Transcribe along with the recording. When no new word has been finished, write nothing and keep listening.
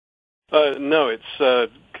No,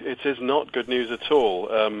 it is not good news at all.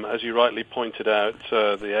 As you rightly pointed out,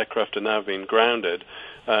 the aircraft are now being grounded,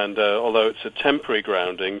 and although it's a temporary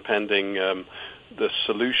grounding pending the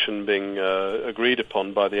solution being agreed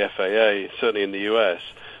upon by the FAA, certainly in the US,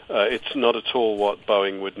 it's not at all what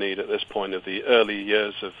Boeing would need at this point of the early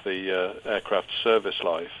years of the aircraft's service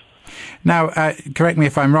life. Now, correct me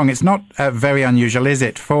if I'm wrong, it's not very unusual, is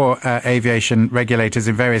it, for aviation regulators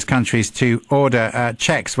in various countries to order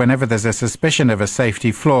checks whenever there's a suspicion of a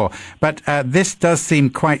safety flaw. But this does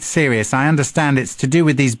seem quite serious. I understand it's to do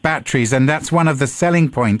with these batteries, and that's one of the selling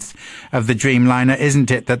points of the Dreamliner,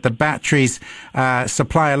 isn't it, that the batteries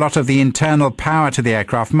supply a lot of the internal power to the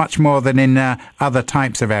aircraft, much more than in other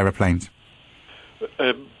types of aeroplanes?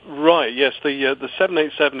 Right, yes. The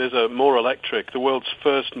 787 is the world's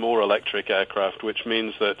first more electric aircraft, which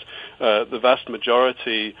means that the vast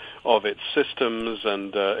majority of its systems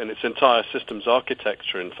and its entire systems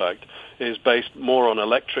architecture, in fact, is based more on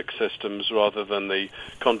electric systems rather than the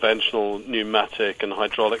conventional pneumatic and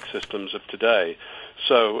hydraulic systems of today.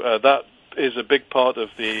 So that is a big part of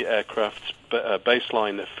the aircraft's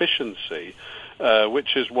baseline efficiency.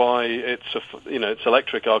 Which is why its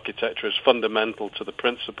electric architecture is fundamental to the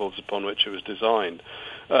principles upon which it was designed.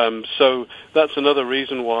 So that's another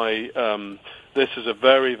reason why this is a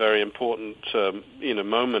very, very important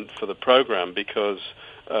moment for the program, because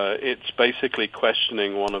it's basically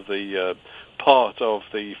questioning one of the part of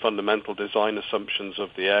the fundamental design assumptions of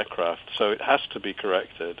the aircraft. So it has to be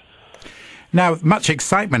corrected. Now, much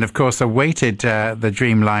excitement, of course, awaited the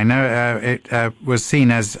Dreamliner. It was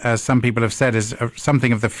seen, as some people have said, as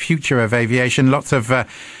something of the future of aviation. Lots of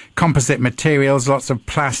composite materials, lots of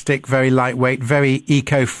plastic, very lightweight, very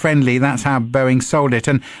eco-friendly. That's how Boeing sold it.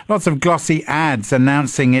 And lots of glossy ads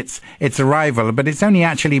announcing its arrival. But it's only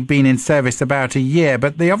actually been in service about a year.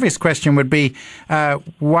 But the obvious question would be,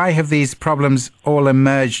 why have these problems all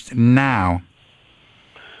emerged now?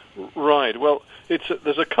 Right. Well,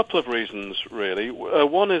 there's a couple of reasons, really.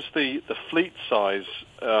 One is the fleet size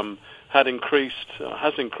has increased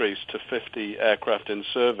to 50 aircraft in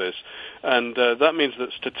service, and that means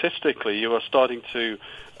that statistically you are starting to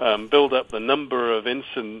build up the number of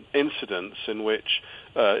incidents in which,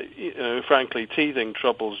 frankly, teething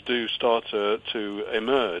troubles do start to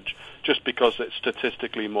emerge, just because it's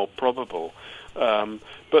statistically more probable.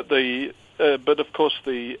 But of course,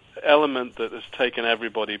 the element that has taken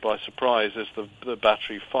everybody by surprise is the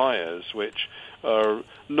battery fires, which are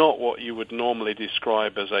not what you would normally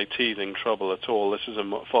describe as a teething trouble at all. This is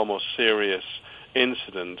a far more serious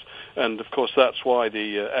incident, and of course that's why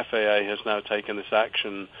the FAA has now taken this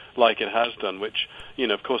action like it has done, which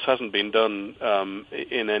of course hasn't been done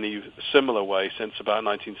in any similar way since about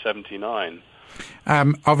 1979.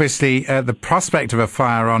 Obviously, the prospect of a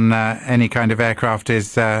fire on any kind of aircraft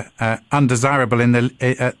is undesirable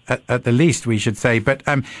at the least, we should say. But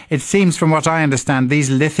it seems, from what I understand, these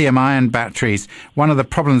lithium-ion batteries, one of the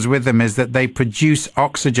problems with them is that they produce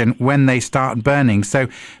oxygen when they start burning, so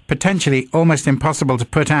potentially almost impossible to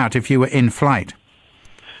put out if you were in flight.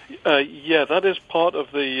 Yeah, that is part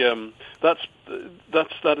of the.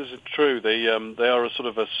 That is true. They are a sort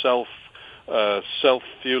of a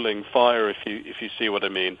self-fueling fire, if you see what I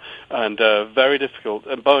mean, and very difficult.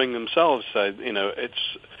 And Boeing themselves say,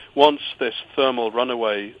 it's once this thermal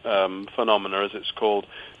runaway phenomena, as it's called,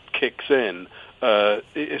 kicks in,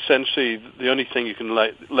 essentially the only thing you can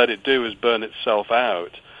let it do is burn itself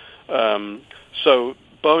out. So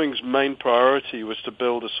Boeing's main priority was to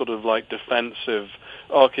build a sort of like defensive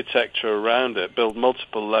architecture around it, build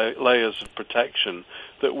multiple layers of protection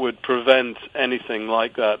that would prevent anything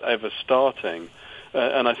like that ever starting.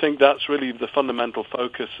 And I think that's really the fundamental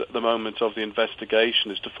focus at the moment of the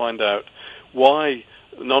investigation, is to find out why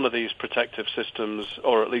none of these protective systems,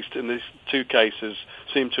 or at least in these two cases,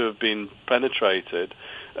 seem to have been penetrated.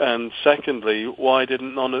 And secondly, why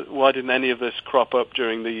didn't any of this crop up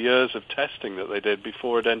during the years of testing that they did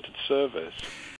before it entered service?